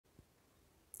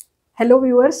Hello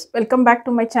viewers, welcome back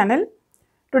to my channel.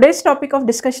 Today's topic of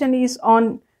discussion is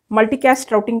on multicast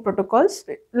routing protocols.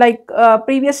 Like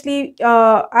previously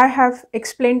I have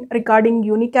explained regarding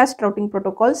unicast routing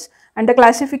protocols and the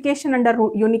classification under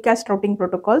unicast routing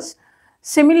protocols.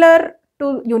 Similar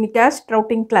to unicast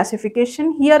routing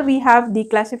classification, here we have the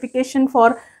classification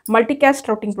for multicast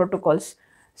routing protocols.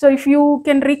 So if you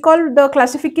can recall the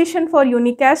classification for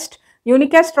unicast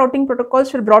routing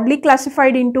protocols were broadly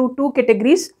classified into two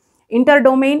categories: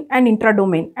 interdomain and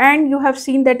intradomain. And you have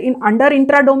seen that in under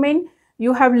intradomain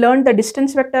you have learned the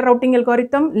distance vector routing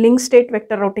algorithm, link state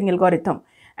vector routing algorithm,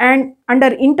 and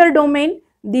under interdomain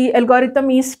the algorithm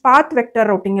is path vector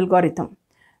routing algorithm.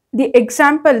 The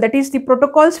example, that is the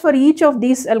protocols for each of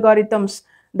these algorithms,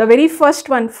 the very first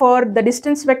one for the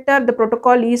distance vector, the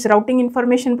protocol is routing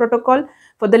information protocol.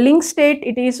 For the link state,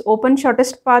 it is open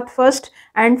shortest path first,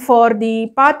 and for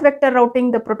the path vector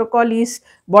routing, the protocol is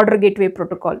border gateway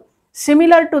protocol.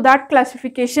 Similar to that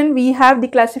classification, we have the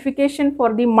classification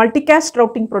for the multicast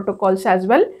routing protocols as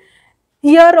well.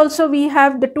 Here also we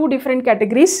have the two different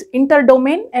categories,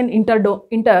 interdomain and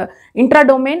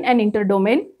intradomain and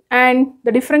interdomain, and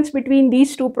the difference between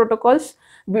these two protocols,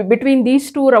 between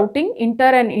these two routing, inter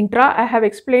and intra, I have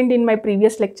explained in my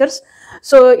previous lectures.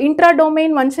 So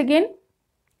intradomain, once again,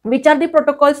 which are the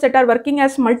protocols that are working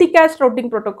as multicast routing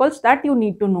protocols, that you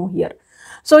need to know here.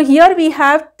 So here we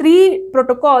have three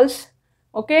protocols,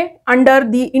 okay, under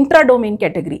the intradomain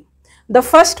category. The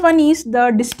first one is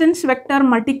the distance vector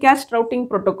multicast routing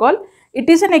protocol. It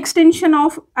is an extension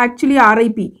of actually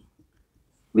RIP,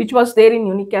 which was there in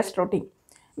unicast routing.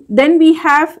 Then we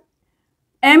have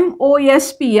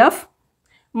MOSPF,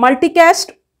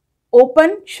 multicast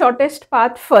open shortest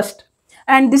path first,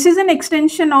 and this is an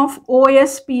extension of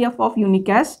OSPF of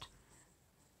unicast.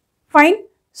 Fine.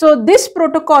 So this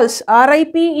protocols,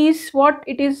 RIP is what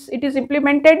it is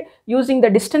implemented using the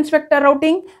distance vector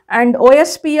routing, and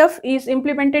OSPF is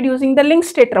implemented using the link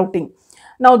state routing.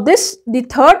 Now the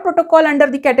third protocol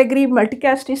under the category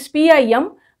multicast is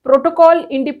PIM, protocol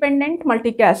independent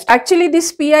multicast. Actually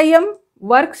this PIM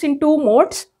works in two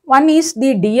modes. One is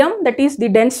the DM, that is the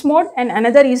dense mode, and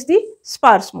another is the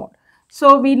sparse mode.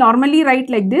 So we normally write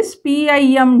like this: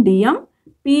 PIM DM,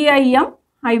 PIM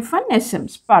 -SM,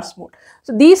 sparse mode.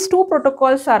 So these two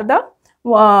protocols are the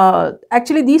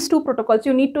actually these two protocols,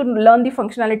 you need to learn the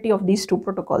functionality of these two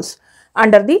protocols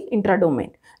under the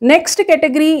intradomain. Next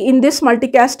category in this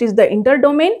multicast is the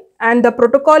interdomain, and the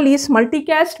protocol is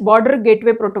multicast border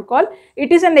gateway protocol.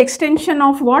 It is an extension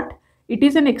of what? It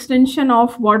is an extension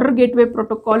of border gateway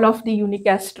protocol of the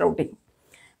unicast routing.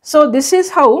 So this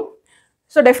is how.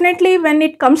 So definitely when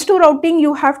it comes to routing,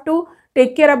 you have to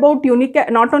take care about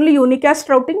not only unicast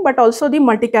routing but also the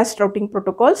multicast routing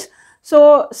protocols.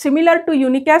 So similar to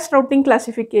unicast routing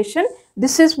classification,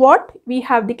 this is what we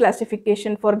have the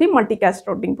classification for the multicast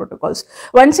routing protocols.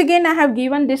 Once again, I have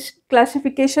given this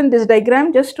classification, this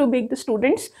diagram, just to make the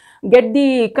students get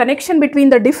the connection between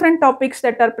the different topics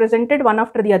that are presented one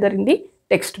after the other in the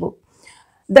textbook.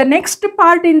 The next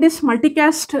part in this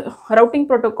multicast routing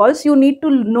protocols you need to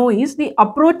know is the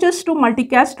approaches to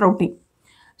multicast routing.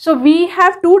 So we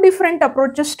have two different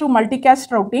approaches to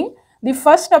multicast routing. The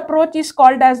first approach is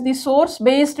called as the source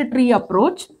based tree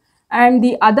approach, and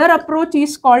the other approach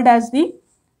is called as the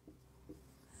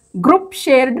group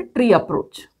shared tree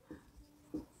approach.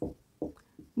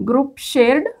 Group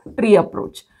shared tree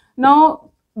approach. Now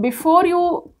before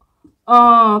you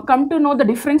come to know the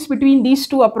difference between these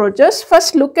two approaches,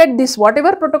 first look at this,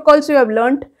 whatever protocols you have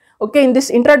learnt, okay, in this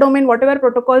intradomain, whatever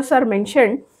protocols are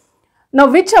mentioned. Now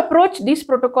which approach these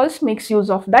protocols makes use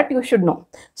of, that you should know.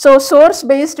 So source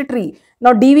based tree.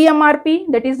 Now DVMRP,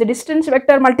 that is the distance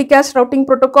vector multicast routing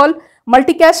protocol,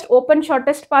 multicast open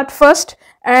shortest path first,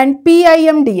 and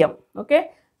PIM-DM,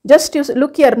 okay. Just you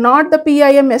look here, not the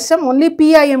PIM-SM, only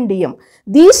PIM-DM.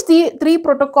 These three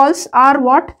protocols are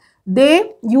what?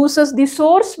 They uses the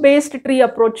source based tree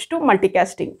approach to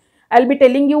multicasting. I'll be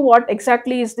telling you what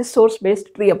exactly is the source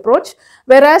based tree approach,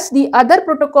 whereas the other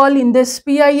protocol in this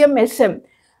PIM-SM.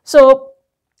 So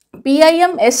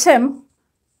PIM-SM,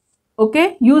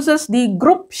 okay, uses the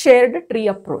group shared tree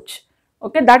approach.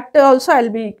 Okay, that also I'll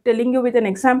be telling you with an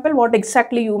example what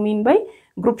exactly you mean by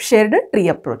group shared tree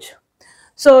approach.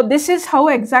 So this is how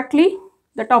exactly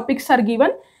the topics are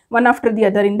given one after the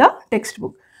other in the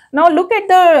textbook. Now look at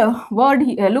the word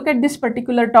here, look at this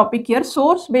particular topic here,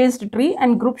 source based tree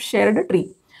and group shared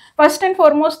tree. First and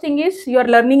foremost thing is you are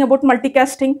learning about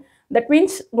multicasting. That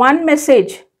means one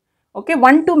message, okay,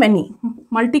 one to many.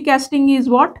 Multicasting is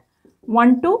what?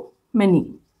 One to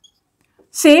many.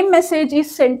 Same message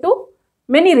is sent to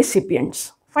many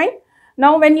recipients. Fine.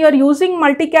 Now when you are using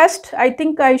multicast, I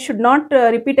think I should not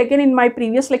repeat again. In my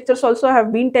previous lectures also I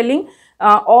have been telling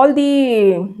all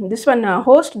the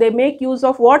host, they make use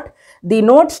of what? The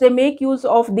nodes, they make use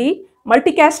of the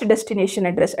multicast destination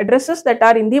addresses that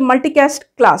are in the multicast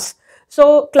class.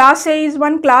 So class A is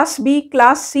one, class B,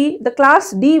 class C, the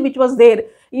class D which was there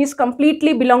is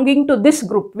completely belonging to this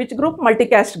group. Which group?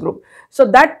 Multicast group. So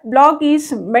that block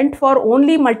is meant for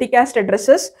only multicast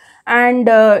addresses, and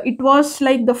it was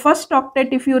like the first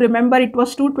octet, if you remember, it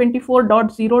was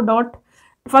 224.0.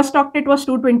 First octet was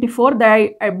 224,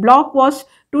 the block was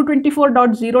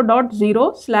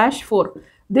 224.0.0/4.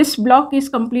 This block is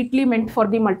completely meant for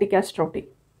the multicast routing,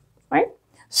 right?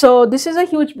 So this is a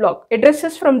huge block.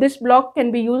 Addresses from this block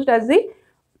can be used as the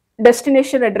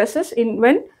destination addresses in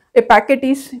when a packet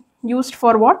is used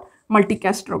for what?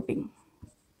 Multicast routing.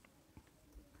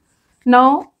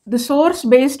 Now the source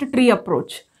based tree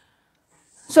approach.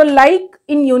 So like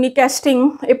in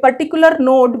unicasting, a particular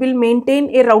node will maintain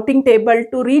a routing table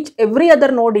to reach every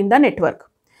other node in the network.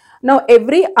 Now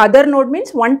every other node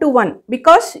means one to one,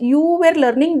 because you were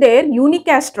learning there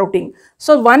unicast routing.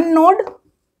 So one node,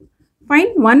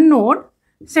 find one node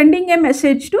sending a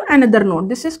message to another node.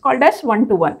 This is called as one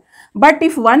to one. But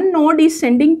if one node is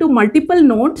sending to multiple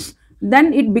nodes,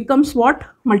 then it becomes what?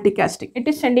 Multicasting. It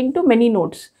is sending to many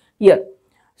nodes here.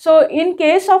 So in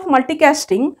case of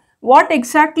multicasting, what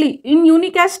exactly in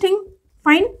unicasting?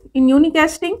 Fine, in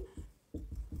unicasting,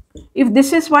 if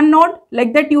this is one node,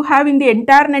 like that you have in the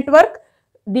entire network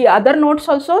the other nodes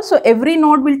also. So every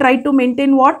node will try to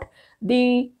maintain what?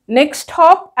 The next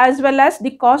hop as well as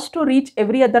the cost to reach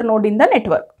every other node in the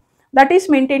network. That is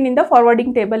maintained in the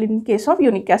forwarding table in case of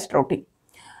unicast routing,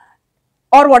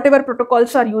 or whatever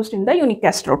protocols are used in the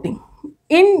unicast routing.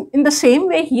 In the same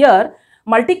way here,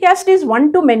 multicast is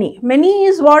one to many. Many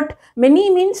is what? Many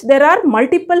means there are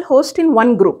multiple hosts in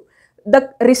one group.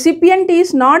 The recipient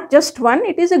is not just one,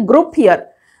 it is a group here.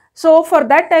 So for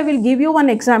that I will give you one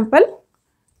example,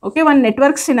 okay, one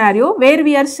network scenario where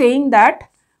we are saying that,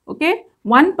 okay,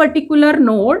 one particular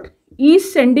node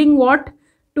is sending what?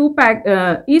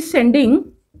 Is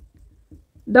sending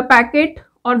the packet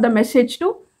or the message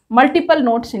to multiple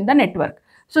nodes in the network.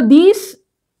 So these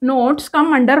nodes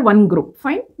come under one group.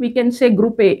 Fine, we can say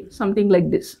group A, something like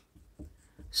this.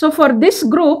 So for this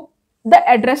group, the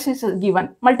address is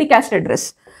given, multicast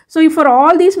address. So if for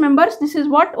all these members, this is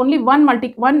what? Only one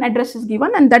address is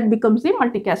given, and that becomes the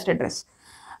multicast address.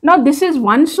 Now this is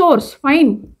one source,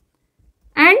 fine,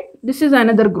 and this is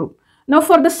another group. Now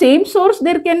for the same source,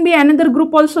 there can be another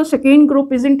group also, second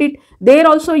group, isn't it? There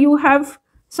also you have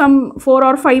some 4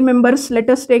 or 5 members, let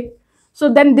us take. So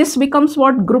then this becomes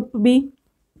what? Group B.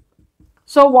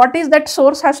 So what is that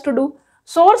source has to do?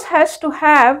 Source has to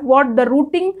have what? The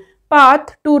routing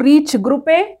path to reach group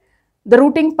A, the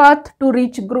routing path to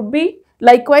reach group B.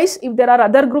 Likewise, if there are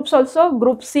other groups also,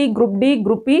 group C, group D,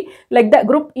 group E, like that,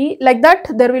 group E, like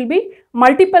that, there will be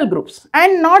multiple groups,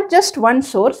 and not just one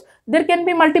source, there can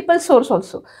be multiple source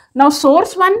also. Now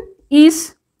source 1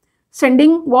 is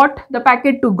sending what? The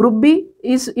packet to group B,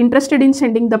 is interested in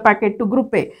sending the packet to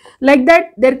group A. Like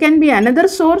that, there can be another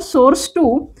source, source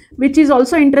 2, which is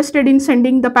also interested in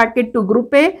sending the packet to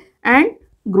group A and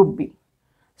group B.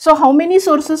 So how many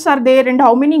sources are there and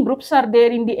how many groups are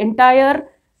there in the entire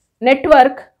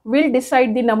network will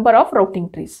decide the number of routing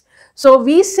trees. So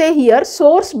we say here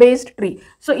source based tree.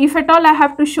 So if at all I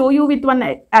have to show you with one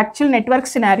actual network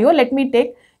scenario, let me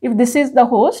take, if this is the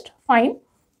host, fine,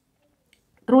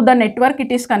 through the network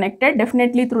it is connected,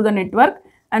 definitely through the network,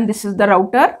 and this is the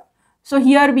router. So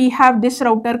here we have this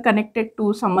router connected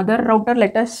to some other router.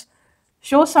 Let us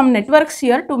show some networks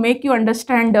here to make you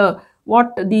understand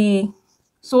what the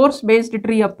source based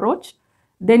tree approach.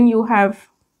 Then you have,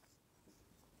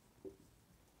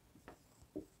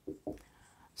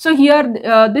 so here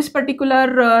this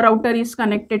particular router is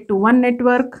connected to one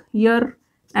network, here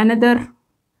another,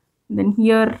 then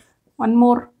here one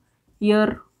more,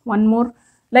 here one more.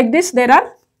 Like this, there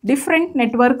are different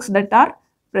networks that are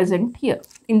present here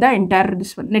in the entire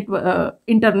this one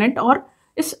internet, or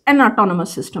is an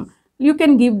autonomous system. You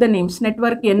can give the names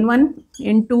network N1,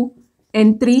 N2,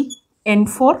 N3,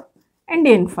 N4 and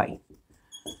N5.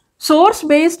 Source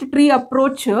based tree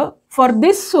approach for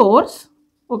this source,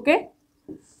 okay,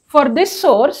 for this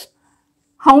source,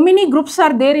 how many groups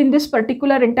are there in this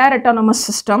particular entire autonomous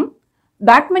system,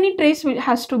 that many trees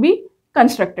has to be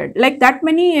constructed. Like that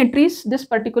many trees this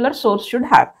particular source should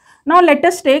have. Now let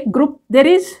us take group, there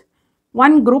is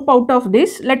one group out of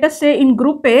this. Let us say in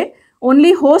group A,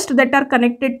 only hosts that are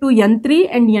connected to N3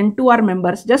 and N2 are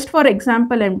members. Just for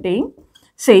example, I am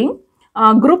saying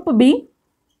group B,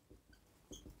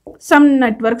 some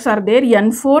networks are there,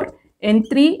 N4,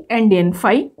 N3 and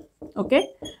N5, okay.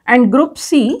 And group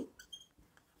C,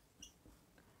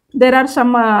 there are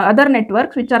some other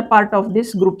networks which are part of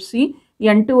this group C,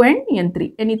 N2 and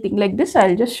N3, anything like this I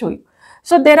will just show you.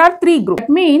 So there are 3 groups. That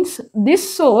means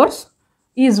this source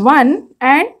is 1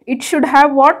 and it should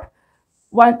have what?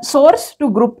 One source to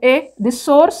group A, this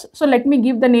source, so let me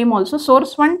give the name also,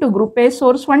 source 1 to group A,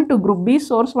 source 1 to group B,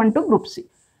 source 1 to group C.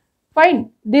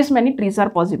 Fine, these many trees are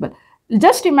possible.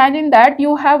 Just imagine that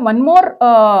you have one more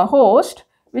host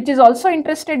which is also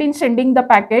interested in sending the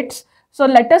packets. So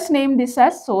let us name this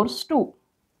as source 2.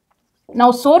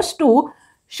 Now source 2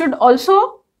 should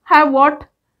also have what?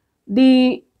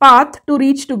 The path to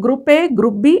reach to group A,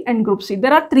 group B and group C.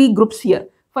 There are 3 groups here.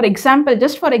 For example,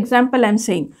 just for example I am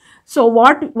saying. So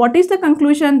what is the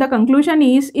conclusion? The conclusion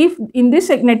is, if in this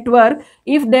network,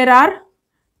 if there are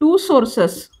 2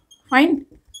 sources, fine.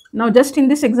 Now just in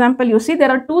this example you see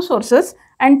there are 2 sources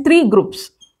and 3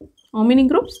 groups. How many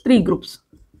groups? 3 groups.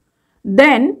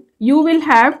 Then you will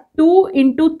have 2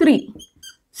 into 3,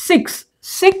 6.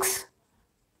 6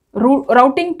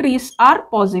 routing trees are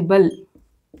possible.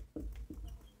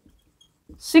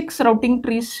 6 routing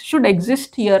trees should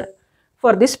exist here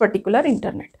for this particular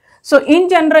internet. So in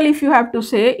general, if you have to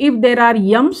say, if there are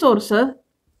m sources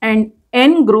and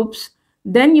n groups,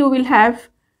 then you will have,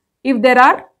 if there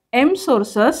are m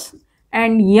sources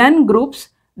and n groups,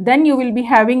 then you will be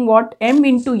having what? M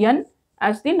into n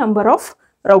as the number of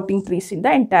routing trees in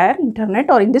the entire internet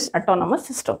or in this autonomous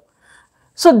system.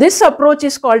 So this approach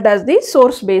is called as the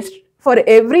source based. For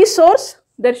every source,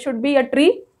 there should be a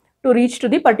tree to reach to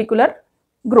the particular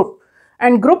group,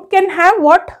 and group can have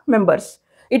what? Members.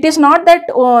 It is not that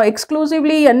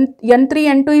exclusively N3,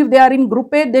 N2, if they are in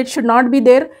group A, they should not be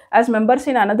there as members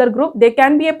in another group. They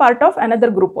can be a part of another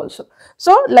group also.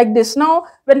 So like this. Now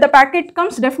when the packet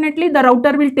comes, definitely the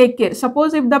router will take care.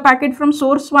 Suppose if the packet from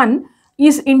source 1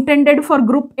 is intended for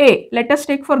group A, let us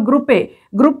take for group A.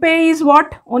 Group A is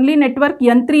what? Only network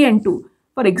N3, N2.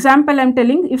 For example, I am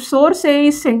telling, if source A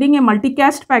is sending a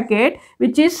multicast packet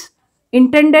which is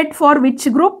intended for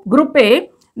which group? Group A.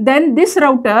 Then this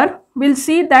router will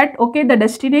see that, okay, the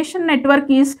destination network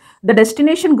is, the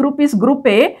destination group is group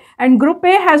A, and group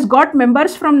A has got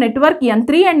members from network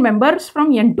N3 and members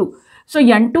from N2. So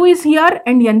N2 is here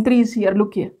and N3 is here,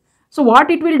 look here. So what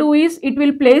it will do is, it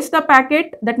will place the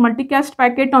packet, that multicast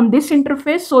packet, on this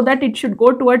interface so that it should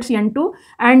go towards N2,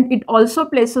 and it also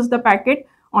places the packet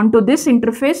onto this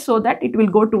interface so that it will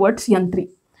go towards N3.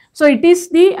 So it is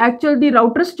the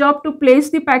router's job to place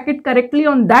the packet correctly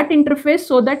on that interface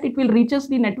so that it will reaches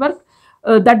the network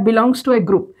that belongs to a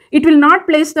group. It will not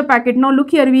place the packet. Now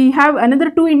look here, we have another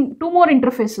two more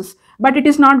interfaces, but it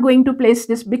is not going to place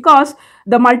this because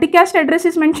the multicast address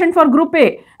is mentioned for group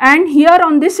A, and here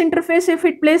on this interface, if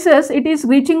it places, it is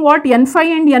reaching what? N5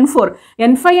 and N4.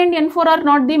 N5 and N4 are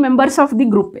not the members of the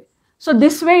group A. So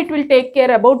this way it will take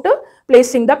care about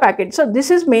placing the packet. So this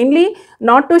is mainly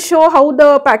not to show how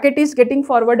the packet is getting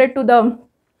forwarded to the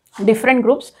different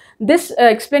groups. This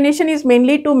explanation is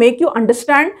mainly to make you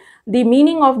understand the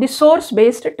meaning of the source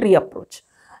based tree approach.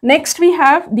 Next we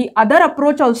have the other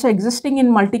approach also existing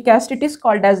in multicast. It is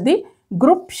called as the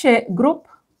group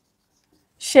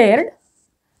shared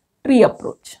tree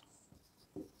approach.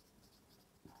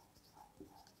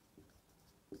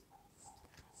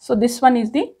 So this one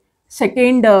is the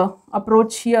second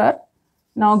approach here.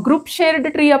 Now group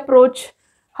shared tree approach,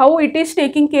 how it is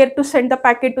taking care to send the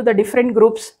packet to the different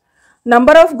groups.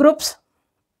 Number of groups,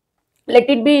 let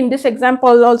it be in this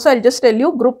example also, I will just tell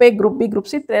you group A, group B, group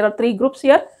C. There are 3 groups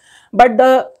here, but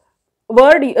the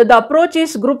approach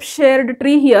is group shared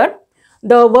tree here.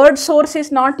 The word source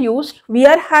is not used. We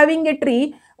are having a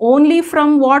tree only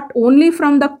from what? Only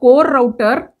from the core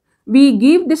router. We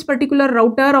give this particular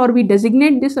router, or we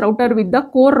designate this router with the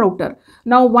core router.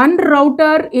 Now one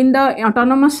router in the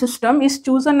autonomous system is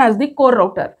chosen as the core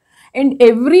router, and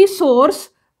every source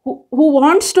who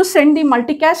wants to send the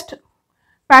multicast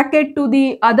packet to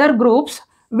the other groups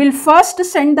will first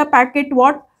send the packet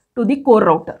what? To the core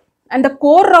router, and the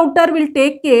core router will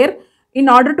take care in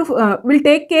order to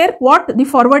what? The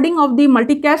forwarding of the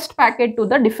multicast packet to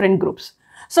the different groups.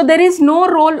 So there is no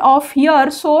role of here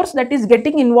source that is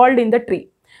getting involved in the tree.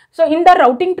 So in the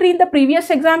routing tree in the previous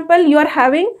example, you are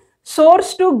having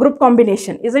source to group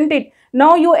combination, isn't it?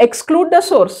 Now you exclude the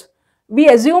source. We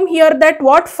assume here that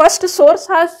what? First source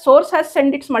has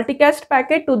sent its multicast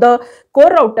packet to the core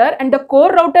router, and the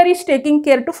core router is taking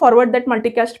care to forward that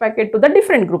multicast packet to the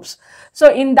different groups. So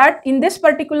in this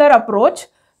particular approach,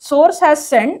 source has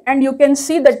sent, and you can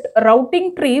see that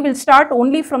routing tree will start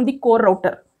only from the core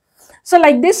router. So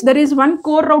like this, there is one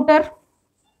core router,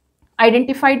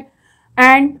 identified,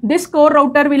 and this core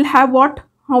router will have what,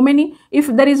 how many, if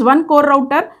there is one core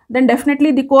router, then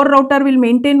definitely the core router will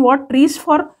maintain what, trees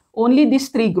for only these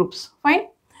 3 groups. Fine.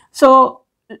 So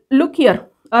look here,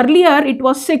 earlier it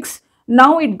was 6,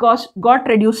 now it got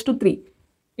reduced to 3.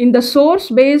 In the source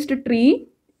based tree,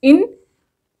 in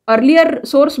earlier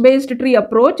source based tree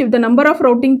approach, if the number of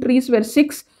routing trees were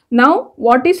 6, now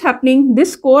what is happening,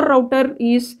 this core router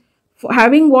is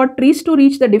having what, trees to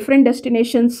reach the different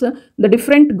destinations, the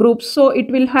different groups. So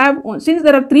it will have, since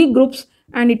there are 3 groups,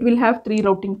 and it will have 3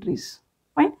 routing trees.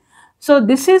 Fine. So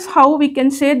this is how we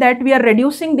can say that we are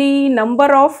reducing the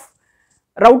number of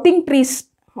routing trees.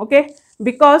 Okay,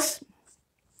 because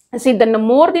see, the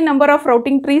more the number of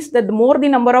routing trees, the more the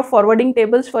number of forwarding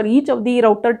tables for each of the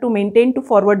router to maintain to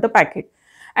forward the packet.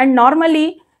 And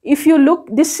normally, if you look,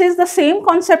 this is the same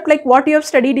concept like what you have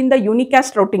studied in the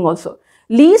unicast routing also.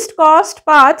 Least cost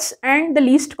paths and the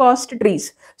least cost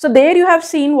trees. So there you have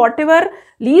seen whatever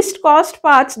least cost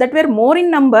paths that were more in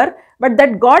number, but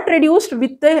that got reduced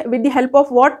with the help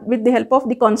of what? With the help of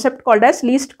the concept called as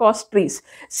least cost trees.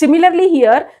 Similarly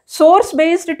here, source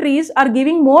based trees are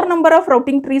giving more number of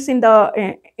routing trees in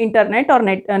the internet or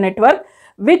network,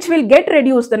 which will get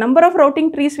reduced. The number of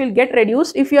routing trees will get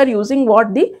reduced if you are using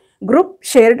what, the group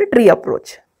shared tree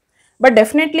approach. But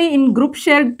definitely in group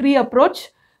shared tree approach,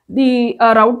 the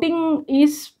routing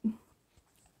is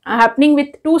happening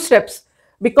with 2 steps,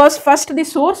 because first the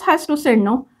source has to send,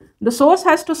 no, the source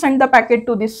has to send the packet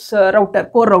to this router,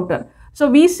 core router. So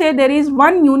we say there is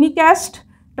one unicast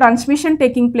transmission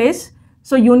taking place.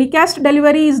 So unicast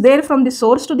delivery is there from the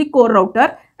source to the core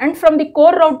router, and from the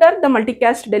core router the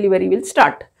multicast delivery will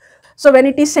start. So when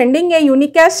it is sending a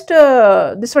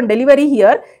unicast this one delivery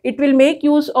here, it will make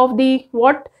use of the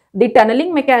what, the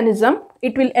tunneling mechanism.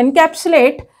 It will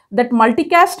encapsulate that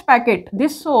multicast packet.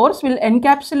 This source will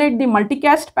encapsulate the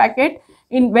multicast packet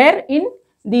in where, in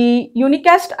the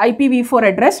unicast IPv4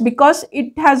 address, because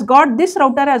it has got, this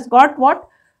router has got what,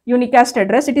 unicast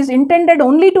address. It is intended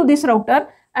only to this router,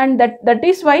 and that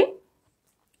is why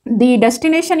the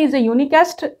destination is a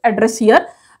unicast address here.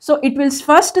 So it will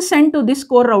first send to this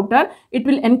core router, it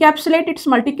will encapsulate its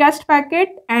multicast packet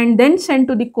and then send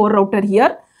to the core router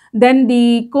here. Then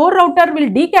the core router will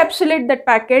decapsulate that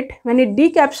packet. When it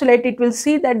decapsulates, it will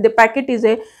see that the packet is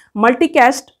a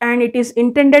multicast and it is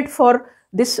intended for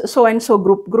this so and so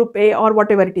group A or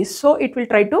whatever it is. So it will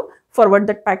try to forward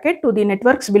that packet to the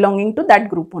networks belonging to that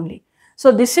group only.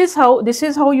 So this is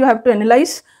how you have to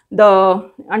analyze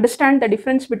understand the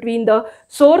difference between the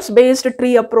source based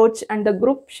tree approach and the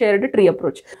group shared tree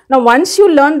approach. Now once you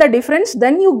learn the difference,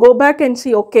 then you go back and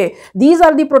see, okay, these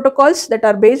are the protocols that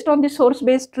are based on the source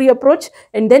based tree approach,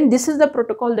 and then this is the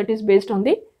protocol that is based on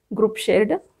the group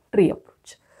shared tree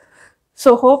approach.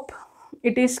 So hope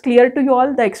it is clear to you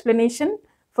all, the explanation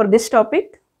for this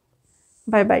topic.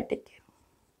 Bye bye, take care.